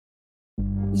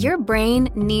Your brain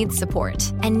needs support,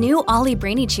 and new Ollie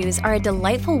Brainy Chews are a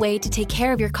delightful way to take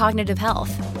care of your cognitive health.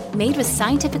 Made with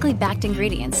scientifically backed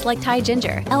ingredients like Thai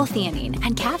ginger, L-theanine,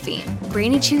 and caffeine,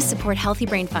 Brainy Chews support healthy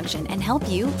brain function and help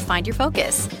you find your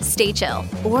focus, stay chill,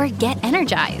 or get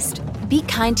energized. Be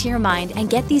kind to your mind and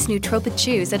get these nootropic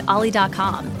chews at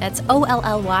ollie.com. That's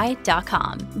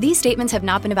OLLY.com. These statements have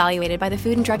not been evaluated by the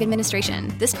Food and Drug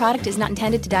Administration. This product is not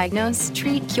intended to diagnose,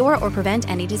 treat, cure, or prevent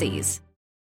any disease.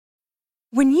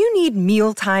 When you need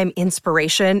mealtime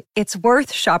inspiration, it's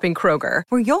worth shopping Kroger,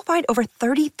 where you'll find over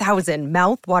 30,000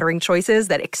 mouth-watering choices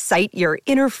that excite your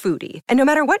inner foodie. And no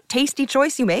matter what tasty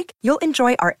choice you make, you'll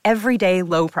enjoy our everyday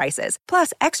low prices,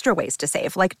 plus extra ways to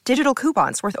save, like digital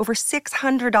coupons worth over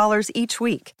 $600 each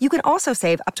week. You can also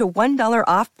save up to $1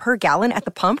 off per gallon at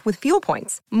the pump with fuel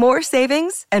points. More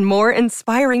savings and more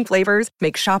inspiring flavors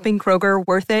make shopping Kroger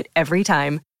worth it every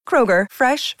time. Kroger,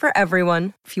 fresh for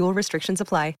everyone. Fuel restrictions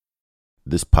apply.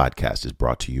 This podcast is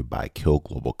brought to you by Kill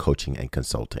Global Coaching and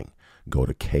Consulting. Go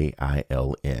to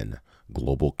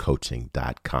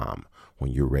KILNglobalcoaching.com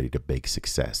when you're ready to bake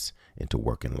success into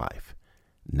work and life.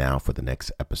 Now for the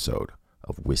next episode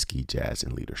of Whiskey, Jazz,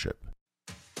 and Leadership.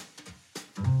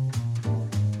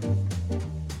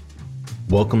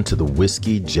 Welcome to the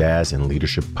Whiskey, Jazz, and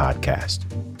Leadership Podcast.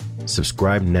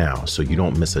 Subscribe now so you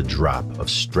don't miss a drop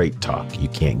of straight talk you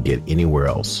can't get anywhere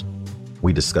else.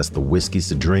 We discuss the whiskeys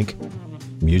to drink,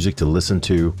 music to listen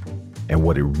to, and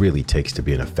what it really takes to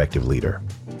be an effective leader.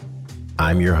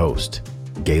 I'm your host,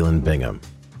 Galen Bingham,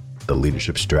 the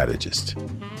leadership strategist.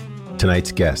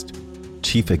 Tonight's guest,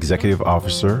 Chief Executive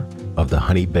Officer of the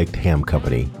Honey Baked Ham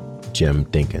Company, Jim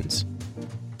Dinkins.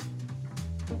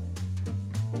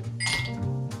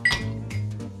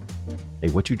 Hey,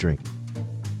 what you drink?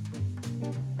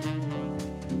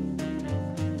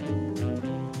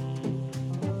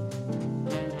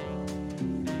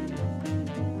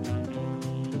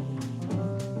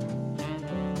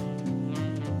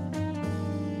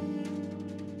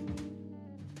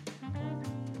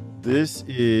 This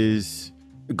is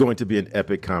going to be an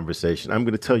epic conversation. I'm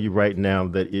going to tell you right now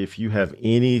that if you have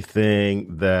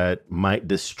anything that might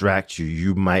distract you,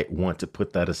 you might want to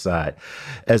put that aside.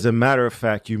 As a matter of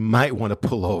fact, you might want to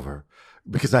pull over,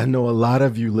 because I know a lot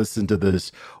of you listen to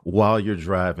this while you're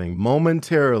driving.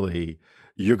 Momentarily,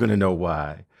 you're going to know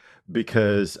why.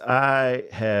 Because I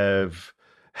have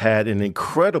had an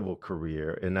incredible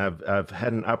career, and I've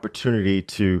had an opportunity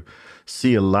to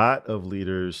see a lot of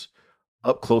leaders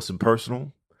up close and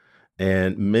personal.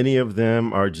 And many of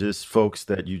them are just folks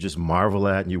that you just marvel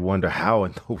at and you wonder how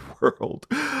in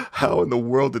the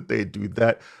world did they do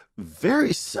that?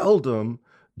 Very seldom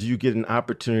do you get an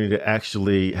opportunity to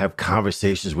actually have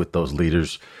conversations with those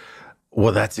leaders.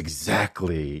 Well, that's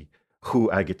exactly who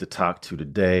I get to talk to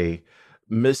today.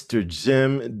 Mr.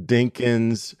 Jim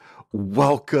Dinkins,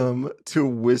 welcome to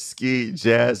Whiskey,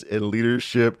 Jazz, and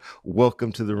Leadership.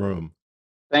 Welcome to the room.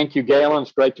 Thank you, Galen.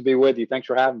 It's great to be with you. Thanks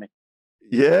for having me.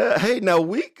 Yeah. Hey, now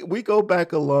we go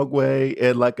back a long way,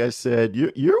 and like I said,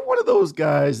 you're one of those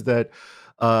guys that,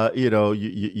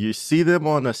 you see them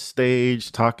on a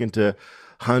stage talking to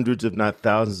hundreds, if not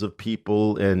thousands, of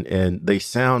people, and they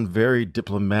sound very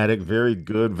diplomatic, very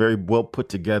good, very well put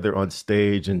together on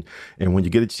stage, and when you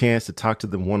get a chance to talk to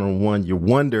them one on one, you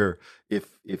wonder if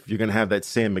you're going to have that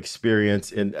same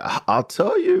experience. And I'll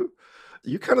tell you,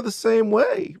 you're kind of the same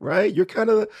way, right? You're kind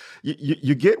of,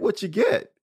 you get what you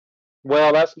get.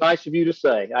 Well, that's nice of you to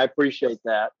say. I appreciate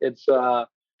that. It's, you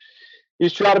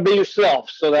just try to be yourself.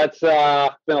 So that's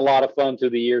been a lot of fun through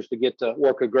the years to get to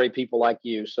work with great people like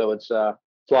you. So it's a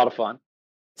lot of fun.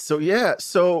 So, yeah.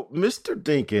 So, Mr.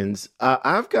 Dinkins,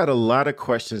 I've got a lot of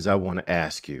questions I want to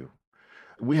ask you.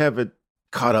 We haven't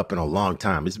caught up in a long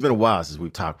time. It's been a while since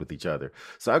we've talked with each other.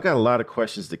 So I've got a lot of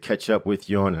questions to catch up with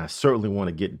you on, and I certainly want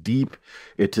to get deep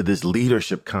into this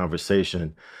leadership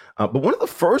conversation. But one of the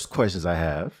first questions I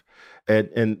have,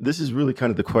 and this is really kind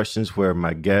of the questions where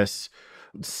my guests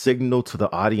signal to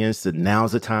the audience that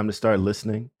now's the time to start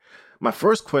listening. My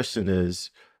first question is,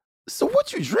 so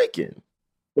what you drinking?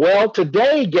 Well,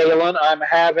 today, Galen, I'm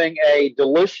having a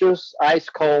delicious ice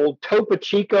cold Topo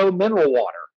Chico mineral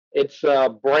water. It's a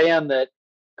brand that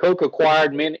Coke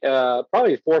acquired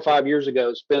probably 4 or 5 years ago.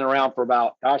 It's been around for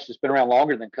it's been around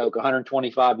longer than Coke,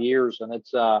 125 years. And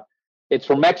it's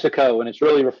from Mexico, and it's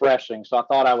really refreshing. So I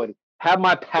thought I would have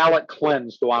my palate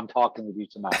cleansed while I'm talking with you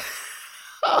tonight.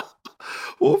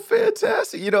 Well,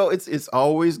 fantastic. It's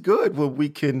always good when we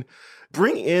can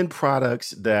bring in products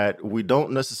that we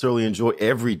don't necessarily enjoy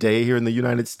every day here in the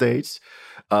United States.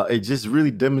 It just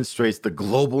really demonstrates the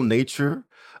global nature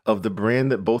of the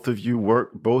brand that both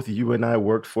you and I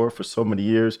worked for so many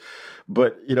years.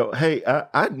 But, hey,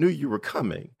 I knew you were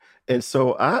coming. And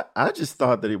so I just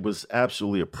thought that it was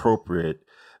absolutely appropriate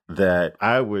that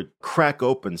I would crack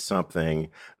open something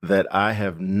that I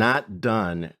have not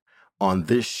done on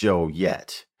this show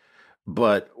yet.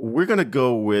 But we're going to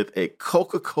go with a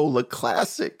Coca-Cola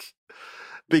classic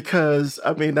because,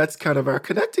 I mean, that's kind of our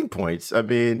connecting points. I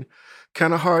mean,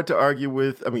 kind of hard to argue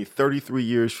with. I mean, 33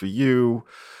 years for you,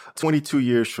 22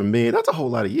 years for me. That's a whole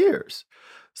lot of years.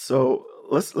 So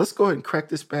let's go ahead and crack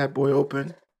this bad boy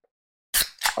open.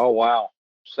 Oh, wow.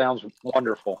 Sounds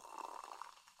wonderful.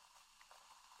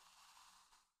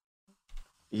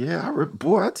 Yeah,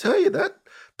 boy, I tell you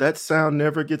that sound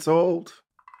never gets old.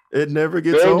 It never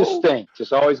gets Very old. distinct.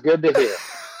 It's always good to hear.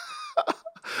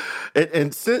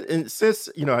 And since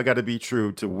I got to be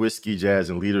true to whiskey, jazz,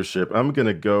 and leadership, I'm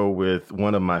gonna go with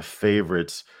one of my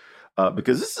favorites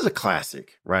because this is a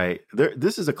classic, right?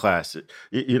 This is a classic.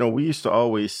 We used to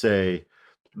always say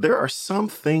there are some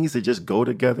things that just go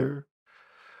together,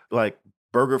 like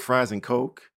burger, fries, and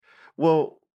Coke.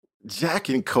 Well, Jack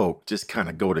and Coke just kind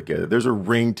of go together. There's a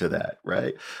ring to that,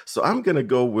 right? So I'm gonna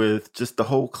go with just the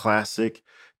whole classic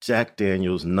Jack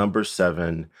Daniel's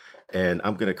 #7, and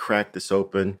I'm gonna crack this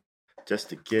open just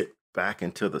to get back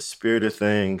into the spirit of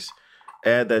things.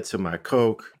 Add that to my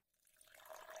Coke.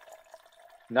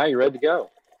 Now you're ready to go.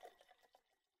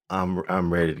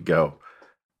 I'm ready to go.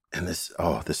 And this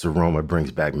aroma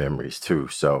brings back memories too.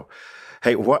 So,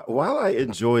 hey, while I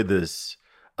enjoy this,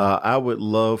 I would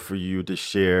love for you to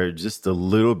share just a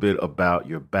little bit about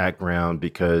your background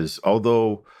because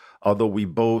although we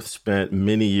both spent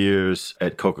many years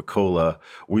at Coca-Cola,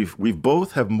 we've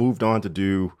both have moved on to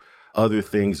do other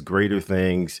things, greater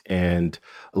things, and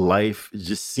life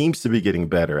just seems to be getting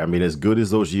better. I mean, as good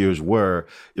as those years were,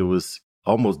 it was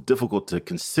almost difficult to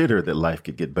consider that life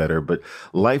could get better, but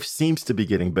life seems to be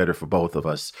getting better for both of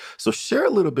us. So share a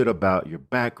little bit about your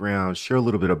background, share a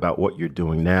little bit about what you're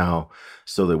doing now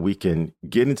so that we can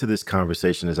get into this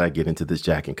conversation as I get into this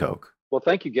Jack and Coke. Well,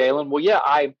 thank you, Galen. Well, yeah,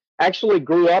 I actually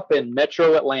grew up in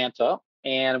Metro Atlanta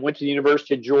and went to the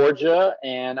University of Georgia.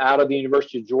 And out of the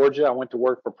University of Georgia, I went to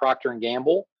work for Procter and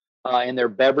Gamble in their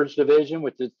beverage division,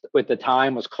 which at the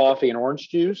time was coffee and orange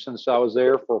juice. And so I was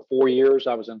there for 4 years.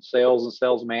 I was in sales and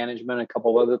sales management and a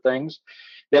couple of other things.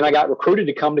 Then I got recruited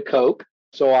to come to Coke.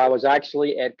 So I was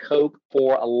actually at Coke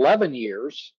for 11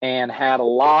 years and had a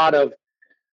lot of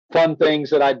fun things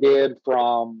that I did,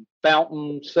 from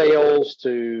fountain sales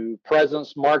to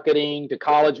presence marketing to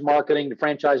college marketing to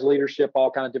franchise leadership,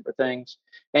 all kind of different things.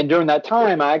 And during that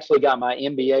time, I actually got my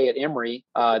MBA at Emory,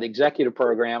 the executive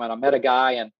program, and I met a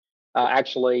guy, and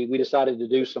actually we decided to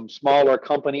do some smaller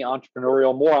company more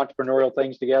entrepreneurial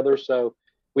things together. So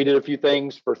we did a few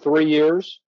things for 3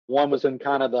 years. One was in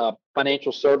kind of the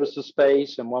financial services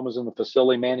space, and one was in the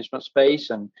facility management space.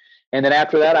 And then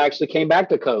after that, I actually came back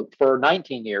to Coke for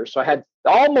 19 years. So I had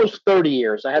almost 30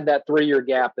 years. I had that 3-year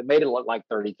gap that made it look like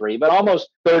 33, but almost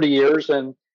 30 years,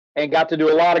 and got to do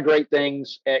a lot of great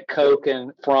things at Coke,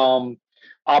 and from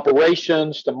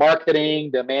operations to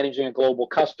marketing to managing a global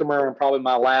customer. And probably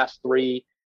my last 3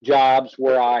 jobs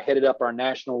where I headed up our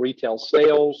national retail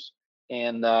sales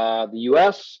in the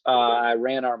U.S. I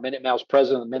ran our Minute Mouse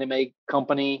president of the Minute Maid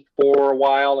company for a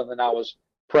while, and then I was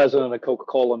president of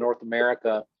Coca-Cola North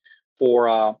America for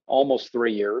almost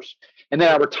 3 years. And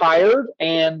then I retired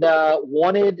and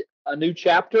wanted a new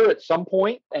chapter at some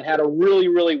point, and had a really,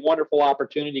 really wonderful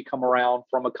opportunity come around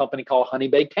from a company called Honey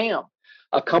Baked Ham,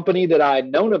 a company that I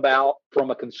had known about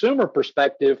from a consumer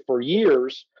perspective for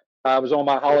years. I was on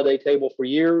my holiday table for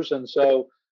years. And so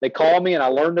they called me and I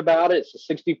learned about it. It's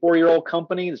a 64-year-old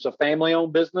company. It's a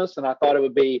family-owned business. And I thought it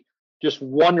would be just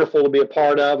wonderful to be a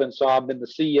part of. And so I've been the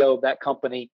CEO of that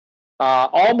company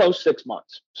almost 6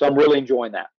 months. So I'm really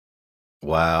enjoying that.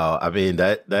 Wow. I mean,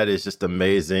 that is just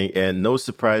amazing. And no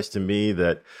surprise to me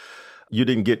that you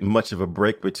didn't get much of a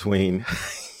break between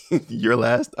your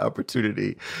last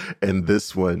opportunity and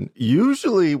this one.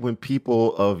 Usually when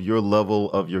people of your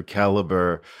level, of your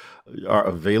caliber are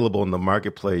available in the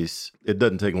marketplace, it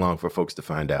doesn't take long for folks to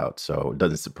find out. So it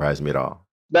doesn't surprise me at all.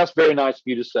 That's very nice of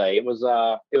you to say. It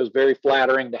was very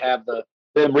flattering to have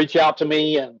them reach out to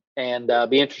me and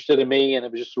be interested in me, and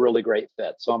it was just a really great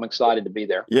fit. So I'm excited to be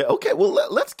there. Yeah. Okay. Well,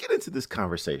 let's get into this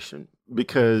conversation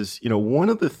because one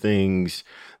of the things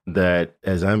that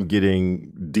as I'm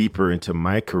getting deeper into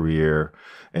my career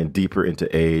and deeper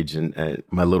into age, and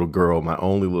my little girl, my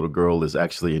only little girl, is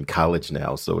actually in college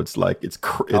now, so it's like it's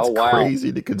wow.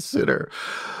 crazy to consider.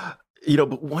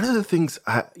 But one of the things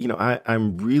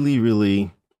I'm really,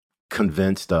 really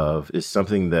convinced of is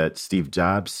something that Steve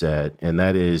Jobs said, and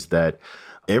that is that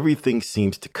everything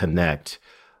seems to connect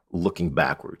looking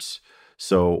backwards.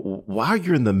 So while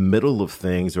you're in the middle of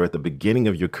things or at the beginning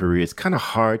of your career, it's kind of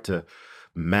hard to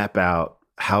map out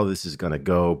how this is going to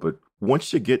go. But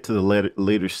once you get to the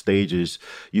later stages,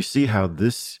 you see how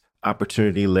this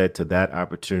opportunity led to that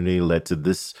opportunity, led to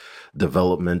this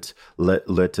development,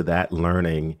 led to that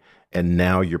learning. And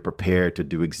now you're prepared to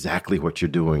do exactly what you're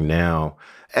doing now.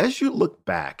 As you look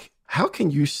back, how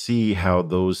can you see how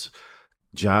those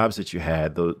jobs that you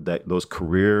had, those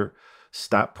career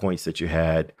stop points that you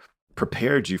had,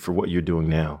 prepared you for what you're doing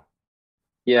now?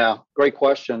 Yeah, great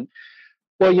question.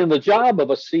 Well, the job of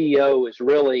a CEO is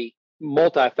really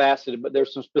multifaceted, but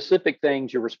there's some specific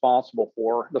things you're responsible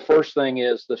for. The first thing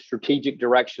is the strategic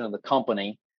direction of the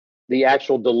company, the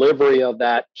actual delivery of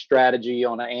that strategy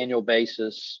on an annual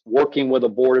basis, working with a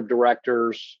board of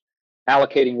directors,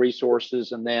 allocating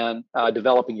resources, and then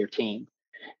developing your team.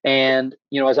 And,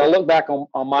 as I look back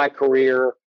on my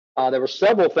career, there were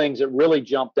several things that really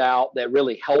jumped out that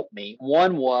really helped me.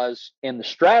 One was in the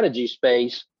strategy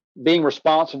space, being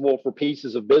responsible for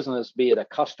pieces of business, be it a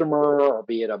customer or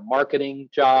be it a marketing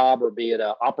job or be it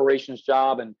an operations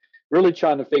job, and really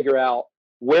trying to figure out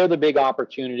where the big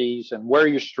opportunities and where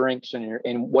your strengths and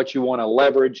what you want to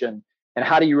leverage and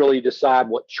how do you really decide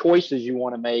what choices you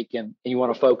want to make and you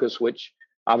want to focus, which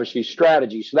obviously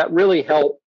strategy. So that really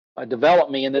helped develop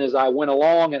me. And then as I went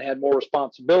along and had more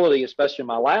responsibility, especially in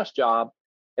my last job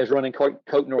as running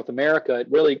Coke North America, it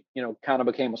really, kind of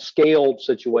became a scaled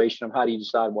situation of how do you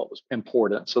decide what was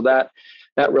important. So that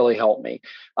really helped me.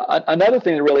 Another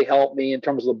thing that really helped me in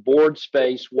terms of the board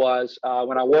space was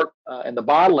when I worked in the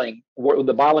bottling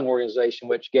organization,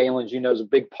 which Galen, as you know, is a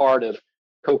big part of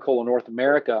Coca-Cola North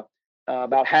America.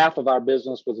 About half of our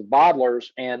business was bottlers,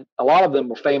 and a lot of them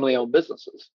were family-owned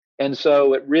businesses. And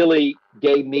so it really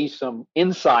gave me some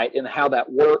insight in how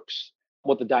that works,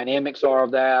 what the dynamics are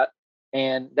of that.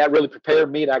 And that really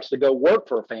prepared me to actually go work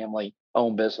for a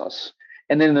family-owned business.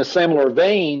 And then in a similar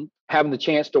vein, having the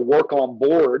chance to work on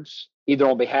boards, either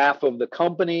on behalf of the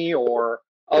company or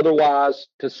otherwise,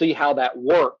 to see how that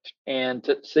worked and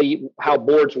to see how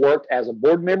boards worked as a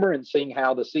board member and seeing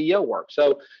how the CEO worked.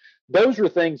 So those were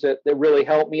things that really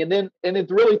helped me. And then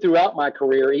really throughout my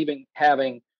career, even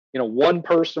having one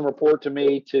person report to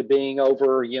me to being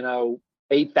over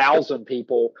 8,000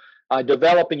 people,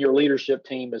 developing your leadership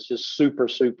team is just super,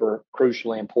 super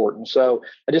crucially important. So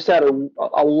I just had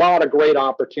a lot of great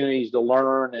opportunities to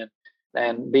learn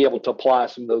and be able to apply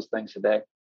some of those things today.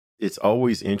 It's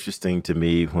always interesting to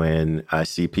me when I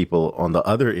see people on the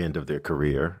other end of their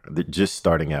career, they're just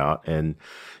starting out and,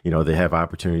 they have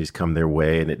opportunities come their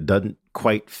way and it doesn't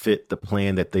quite fit the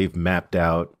plan that they've mapped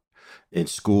out in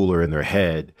school or in their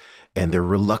head. And they're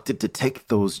reluctant to take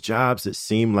those jobs that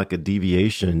seem like a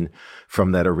deviation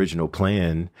from that original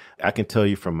plan. I can tell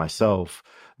you from myself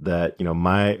that,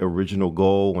 my original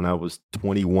goal when I was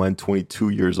 21, 22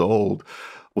 years old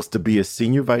was to be a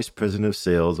senior vice president of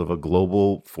sales of a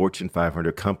global Fortune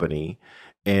 500 company.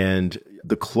 And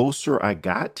the closer I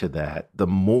got to that, the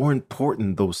more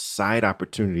important those side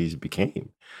opportunities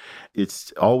became.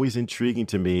 It's always intriguing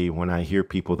to me when I hear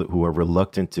people who are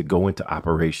reluctant to go into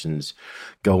operations,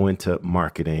 go into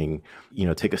marketing,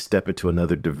 take a step into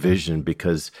another division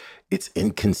because it's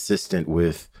inconsistent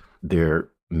with their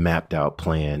mapped out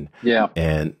plan. Yeah.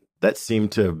 And that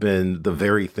seemed to have been the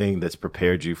very thing that's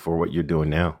prepared you for what you're doing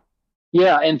now.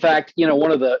 Yeah. In fact,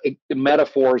 one of the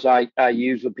metaphors I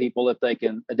use with people, if they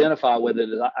can identify with it,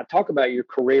 is I talk about your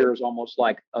career as almost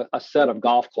like a set of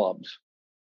golf clubs.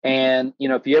 And,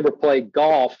 if you ever play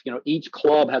golf, each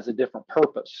club has a different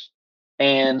purpose.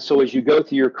 And so as you go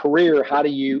through your career, how do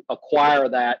you acquire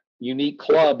that unique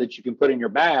club that you can put in your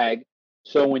bag?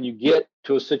 So when you get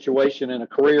to a situation in a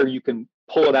career, you can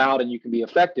pull it out and you can be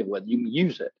effective with it. You can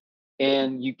use it.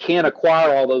 And you can't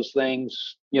acquire all those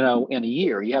things, in a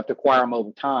year. You have to acquire them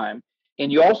over time.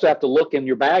 And you also have to look in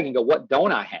your bag and go, what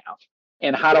don't I have?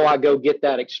 And how do I go get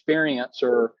that experience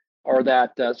or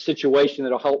that situation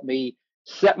that'll help me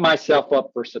set myself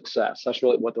up for success? That's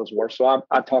really what those were. So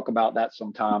I talk about that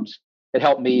sometimes. It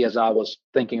helped me as I was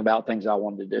thinking about things I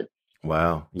wanted to do.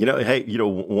 Wow. Hey,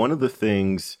 one of the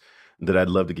things that I'd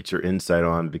love to get your insight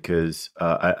on, because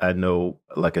I know,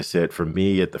 like I said, for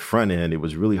me at the front end, it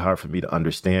was really hard for me to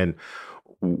understand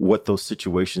what those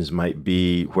situations might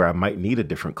be where I might need a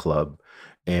different club.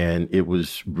 And it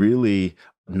was really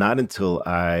not until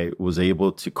I was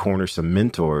able to corner some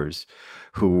mentors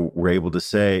who were able to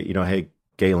say, hey,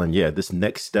 Galen, yeah, this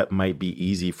next step might be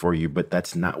easy for you, but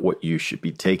that's not what you should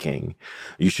be taking.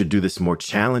 You should do this more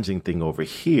challenging thing over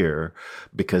here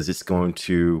because it's going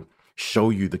to show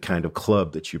you the kind of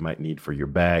club that you might need for your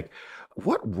bag.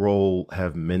 What role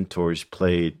have mentors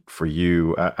played for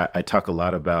you? I talk a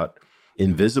lot about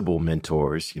invisible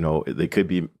mentors. You know, they could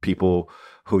be people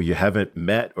who you haven't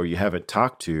met or you haven't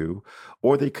talked to,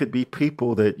 or they could be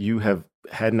people that you have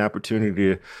had an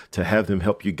opportunity to have them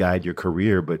help you guide your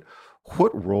career. But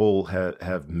what role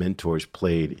have mentors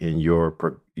played in your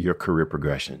career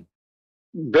progression?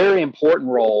 Very important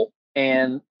role.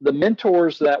 And the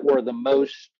mentors that were the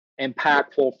most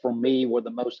impactful for me were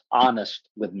the most honest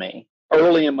with me.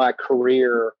 Early in my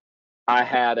career, I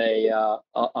had a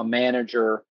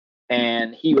manager,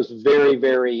 and he was very,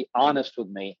 very honest with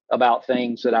me about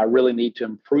things that I really need to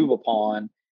improve upon,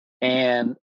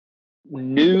 and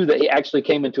knew that he actually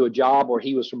came into a job where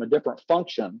he was from a different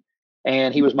function,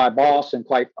 and he was my boss. And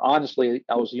quite honestly,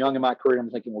 I was young in my career. I'm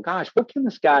thinking, well, gosh, what can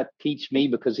this guy teach me,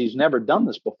 because he's never done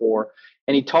this before?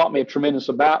 And he taught me a tremendous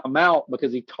amount,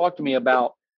 because he talked to me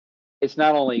about it's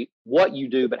not only what you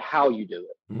do, but how you do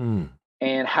it,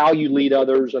 and how you lead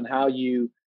others, and the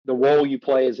role you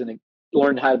play as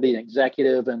learn how to be an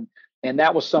executive. And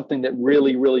that was something that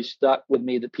really, really stuck with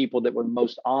me, the people that were the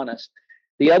most honest.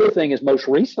 The other thing is, most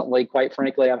recently, quite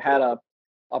frankly, I've had a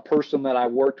person that I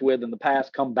worked with in the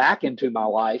past come back into my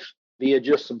life via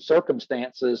just some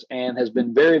circumstances, and has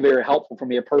been very, very helpful for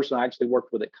me. A person I actually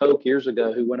worked with at Coke years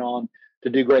ago, who went on to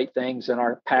do great things, and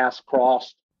our paths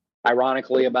crossed,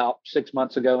 ironically, about 6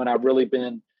 months ago. And I've really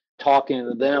been talking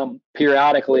to them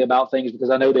periodically about things, because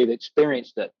I know they've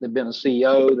experienced it. They've been a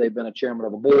CEO, they've been a chairman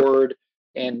of a board,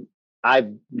 and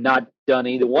I've not done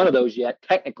either one of those yet,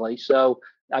 technically. So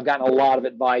I've gotten a lot of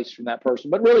advice from that person,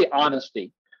 but really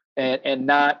honesty, and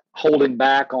not holding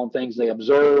back on things they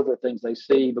observe or things they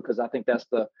see, because I think that's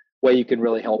the way you can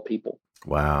really help people.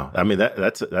 Wow. I mean,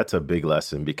 that's a big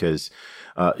lesson, because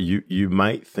you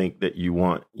might think that you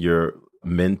want your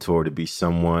mentor to be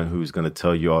someone who's going to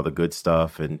tell you all the good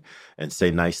stuff and say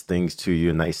nice things to you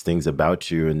and nice things about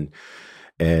you.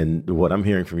 And what I'm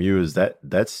hearing from you is that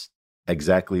that's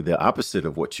exactly the opposite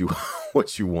of what you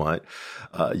what you want.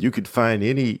 You could find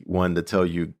anyone to tell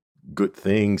you good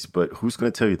things, but who's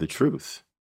going to tell you the truth?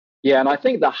 Yeah, and I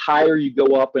think the higher you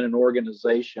go up in an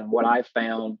organization, what I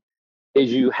found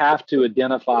is you have to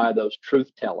identify those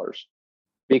truth tellers,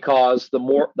 because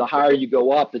the higher you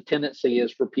go up, the tendency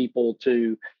is for people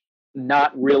to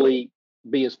not really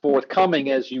be as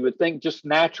forthcoming as you would think, just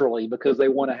naturally, because they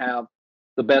want to have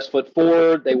the best foot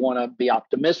forward. They want to be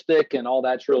optimistic, and all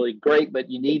that's really great. But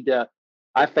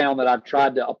I found that I've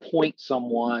tried to appoint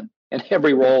someone in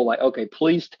every role, like, okay,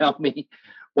 please tell me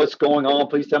what's going on.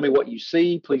 Please tell me what you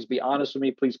see. Please be honest with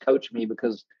me. Please coach me,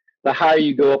 because the higher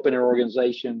you go up in an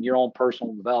organization, your own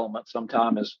personal development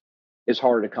sometimes is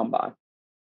harder to come by.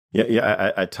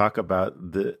 Yeah. I talk about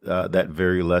that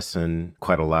very lesson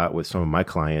quite a lot with some of my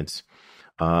clients.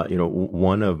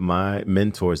 One of my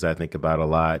mentors I think about a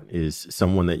lot is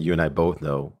someone that you and I both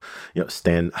know,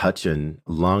 Stan Hutchin,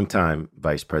 longtime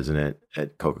vice president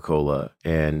at Coca-Cola.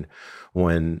 And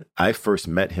when I first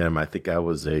met him, I think I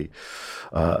was a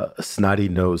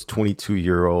snotty-nosed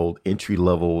 22-year-old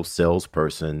entry-level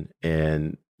salesperson.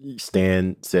 And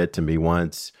Stan said to me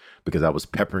once, because I was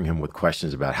peppering him with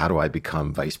questions about how do I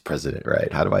become vice president,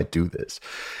 right? How do I do this?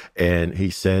 And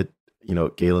he said,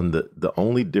 Galen, the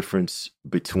only difference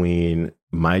between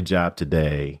my job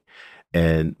today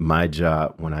and my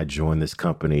job when I joined this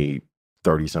company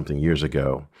 30 something years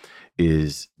ago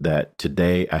is that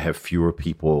today I have fewer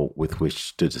people with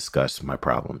which to discuss my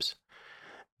problems.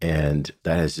 And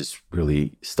that has just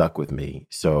really stuck with me.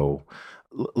 So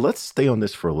let's stay on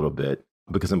this for a little bit,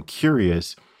 because I'm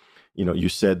curious. You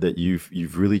said that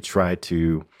you've really tried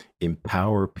to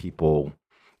empower people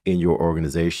in your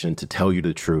organization to tell you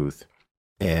the truth.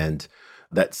 And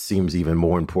that seems even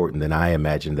more important than I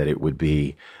imagined that it would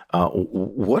be.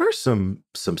 What are some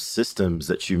systems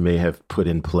that you may have put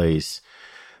in place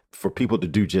for people to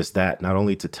do just that, not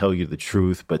only to tell you the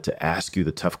truth, but to ask you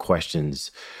the tough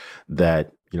questions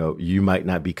that, you might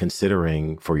not be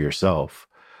considering for yourself?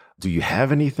 Do you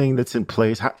have anything that's in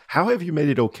place? How have you made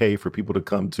it okay for people to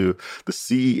come to the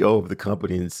CEO of the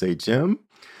company and say, Jim,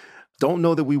 don't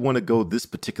know that we want to go this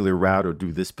particular route or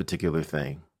do this particular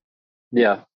thing?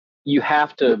 Yeah, you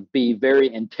have to be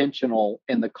very intentional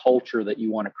in the culture that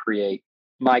you want to create.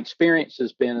 My experience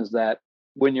has been is that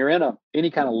when you're in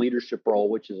any kind of leadership role,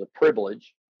 which is a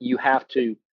privilege, you have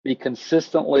to be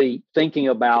consistently thinking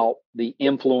about the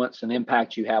influence and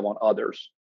impact you have on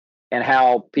others, and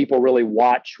how people really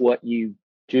watch what you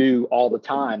do all the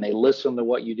time. They listen to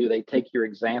what you do. They take your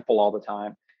example all the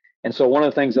time. And so one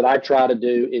of the things that I try to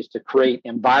do is to create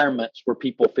environments where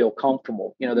people feel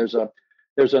comfortable. There's a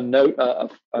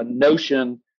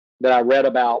notion that I read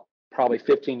about probably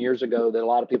 15 years ago that a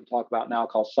lot of people talk about now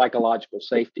called psychological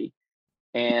safety.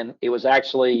 And it was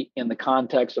actually in the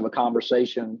context of a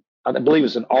conversation, I believe it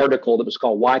was an article that was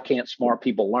called Why Can't Smart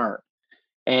People Learn?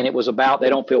 And it was about they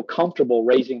don't feel comfortable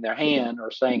raising their hand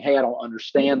or saying, hey, I don't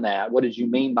understand that. What did you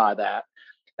mean by that?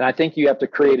 And I think you have to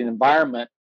create an environment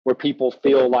where people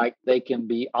feel like they can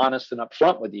be honest and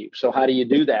upfront with you. So how do you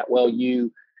do that? Well,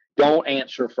 you don't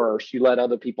answer first. You let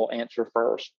other people answer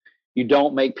first. You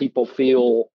don't make people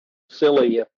feel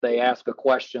silly if they ask a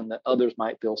question that others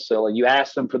might feel silly. You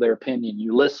ask them for their opinion.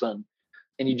 You listen,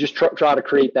 and you just try to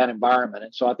create that environment.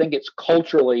 And so I think it's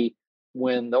culturally,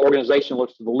 when the organization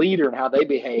looks to the leader and how they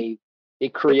behave,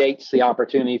 it creates the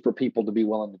opportunity for people to be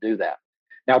willing to do that.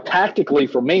 Now, tactically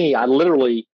for me, I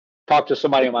literally talk to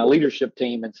somebody on my leadership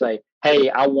team and say, hey,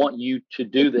 I want you to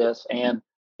do this. And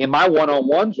in my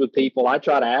one-on-ones with people, I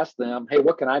try to ask them, hey,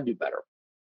 what can I do better?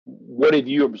 What have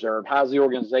you observed? How's the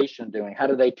organization doing? How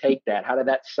do they take that? How did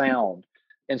that sound?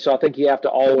 And so I think you have to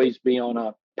always be on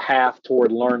a path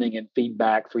toward learning and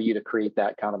feedback for you to create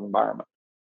that kind of environment.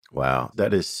 Wow,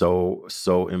 that is so,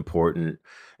 so important.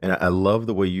 And I love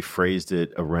the way you phrased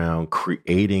it around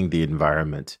creating the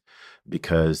environment,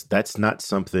 because that's not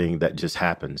something that just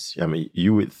happens. I mean, I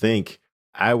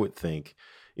would think,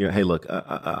 hey, look,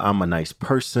 I'm a nice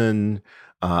person.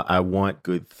 I want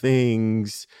good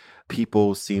things.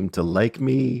 People seem to like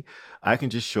me. I can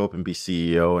just show up and be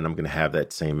CEO and I'm going to have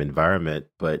that same environment.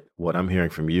 But what I'm hearing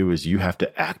from you is you have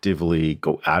to actively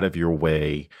go out of your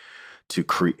way to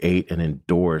create and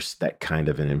endorse that kind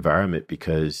of an environment,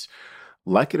 because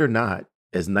like it or not,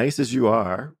 as nice as you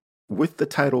are, with the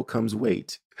title comes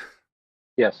weight.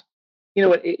 Yes.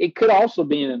 It could also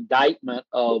be an indictment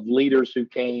of leaders who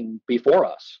came before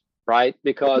us, right?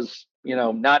 Because,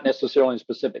 not necessarily in a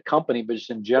specific company, but just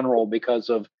in general, because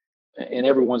of, and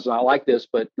everyone's not like this,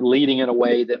 but leading in a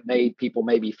way that made people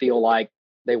maybe feel like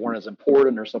they weren't as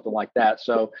important or something like that.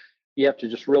 So you have to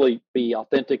just really be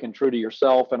authentic and true to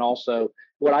yourself. And also,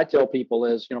 what I tell people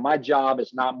is, my job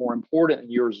is not more important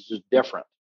than yours, it's just different.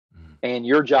 And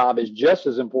your job is just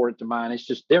as important to mine, it's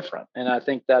just different. And I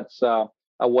think that's a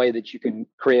way that you can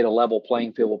create a level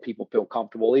playing field where people feel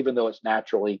comfortable, even though it's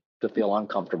naturally to feel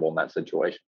uncomfortable in that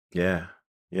situation. Yeah.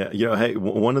 Yeah. Hey,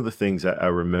 one of the things I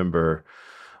remember,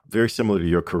 very similar to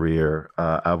your career,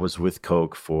 I was with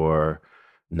Coke for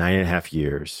 9.5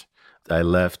 years. I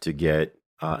left to get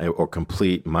or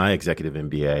complete my executive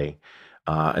MBA.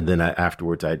 And then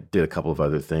afterwards, I did a couple of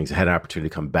other things. I had an opportunity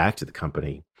to come back to the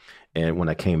company. And when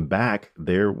I came back,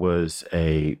 there was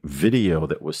a video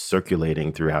that was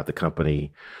circulating throughout the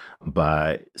company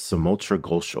by Samotra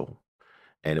Ghoshal,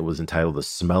 and it was entitled The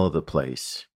Smell of the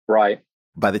Place. Right.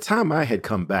 By the time I had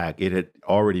come back, it had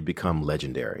already become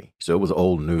legendary. So it was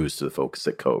old news to the folks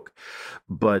at Coke.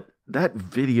 But that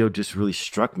video just really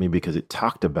struck me because it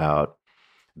talked about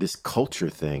this culture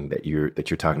thing that you're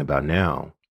talking about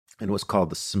now, and what's called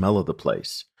the smell of the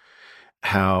place.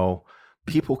 How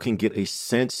people can get a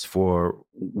sense for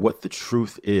what the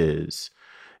truth is,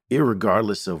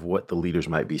 irregardless of what the leaders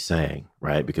might be saying,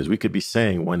 right? Because we could be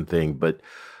saying one thing, but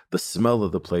the smell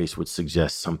of the place would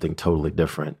suggest something totally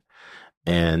different.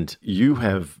 And you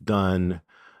have done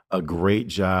a great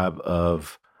job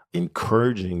of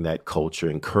encouraging that culture,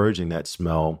 encouraging that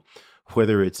smell,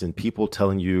 whether it's in people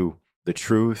telling you the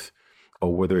truth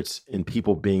or whether it's in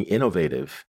people being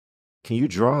innovative. Can you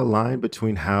draw a line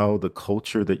between how the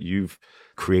culture that you've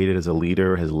created as a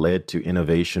leader has led to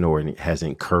innovation or has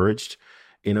encouraged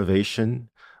innovation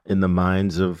in the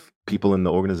minds of people in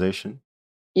the organization?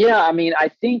 Yeah, I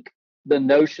think the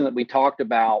notion that we talked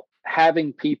about,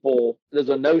 having people, there's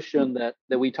a notion that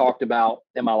we talked about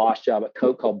in my last job at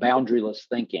Coke called boundaryless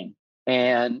thinking.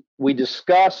 And we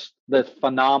discussed the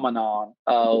phenomenon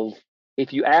of,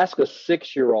 if you ask a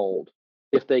 6-year-old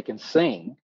if they can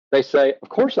sing, they say, of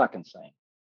course I can sing.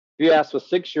 If you ask a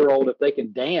 6-year-old if they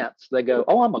can dance, they go,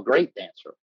 oh, I'm a great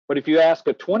dancer. But if you ask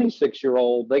a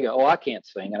 26-year-old, they go, oh, I can't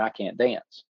sing and I can't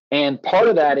dance. And part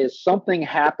of that is something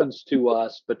happens to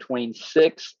us between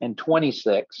 6 and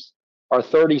 26 or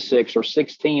 36 or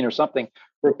 16 or something,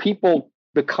 where people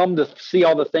become to see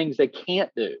all the things they can't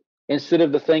do instead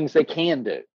of the things they can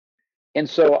do. And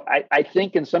so I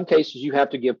think in some cases you have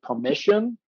to give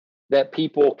permission that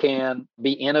people can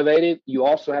be innovative. You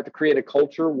also have to create a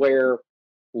culture where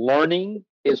learning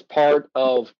is part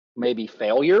of maybe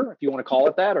failure, if you want to call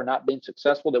it that, or not being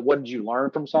successful. That what did you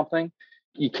learn from something?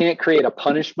 You can't create a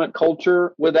punishment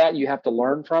culture with that. You have to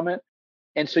learn from it.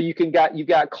 And so you've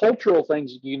got cultural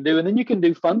things you can do, and then you can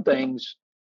do fun things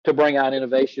to bring out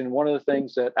innovation. One of the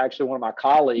things that actually one of my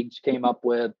colleagues came up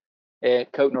with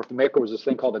at Coke North America was this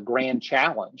thing called the Grand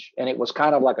Challenge. And it was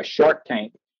kind of like a Shark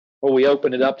Tank where we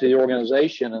opened it up to the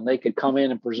organization and they could come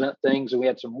in and present things. And we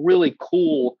had some really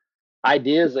cool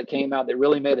ideas that came out that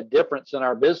really made a difference in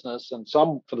our business and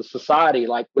some for the society.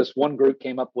 Like this one group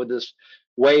came up with this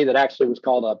way that actually was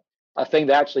called a thing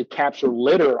to actually capture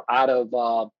litter out of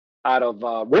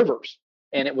rivers.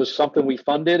 And it was something we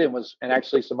funded and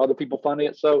actually some other people funded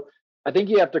it. So I think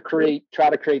you have to try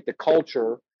to create the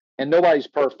culture, and nobody's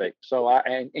perfect. So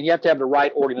and you have to have the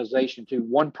right organization too.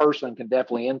 One person can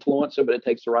definitely influence it, but it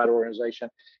takes the right organization.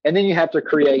 And then you have to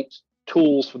create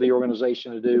tools for the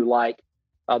organization to do, like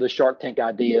the Shark Tank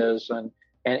ideas,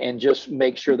 and just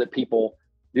make sure that people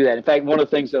do that. In fact, one of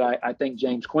the things that I think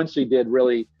James Quincy did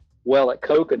really well at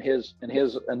Coke in his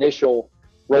initial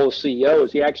role as CEO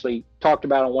is he actually talked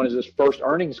about on one of his first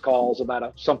earnings calls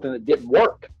about something that didn't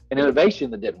work, an innovation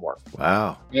that didn't work.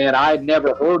 Wow. And I had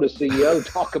never heard a CEO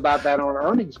talk about that on an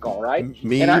earnings call, right?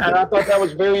 Me and either. I thought that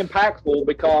was very impactful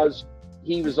because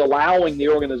he was allowing the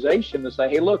organization to say,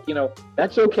 hey, look,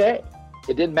 that's okay.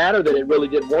 It didn't matter that it really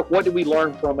didn't work. What did we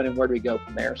learn from it and where do we go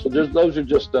from there? So those are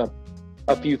just a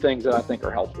few things that I think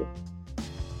are helpful.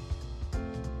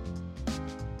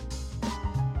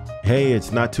 Hey,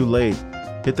 it's not too late.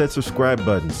 Hit that subscribe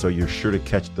button so you're sure to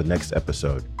catch the next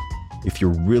episode. If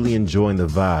you're really enjoying the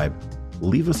vibe,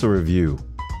 leave us a review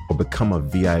or become a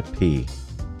VIP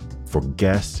for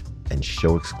guest and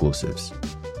show exclusives.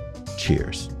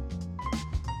 Cheers.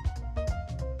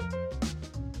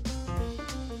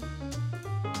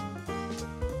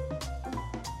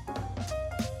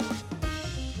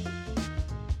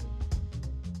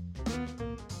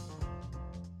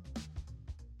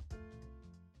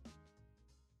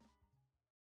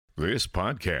 This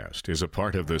podcast is a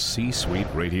part of the C-Suite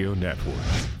Radio Network.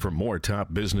 For more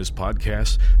top business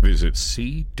podcasts, visit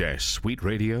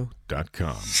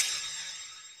c-suiteradio.com.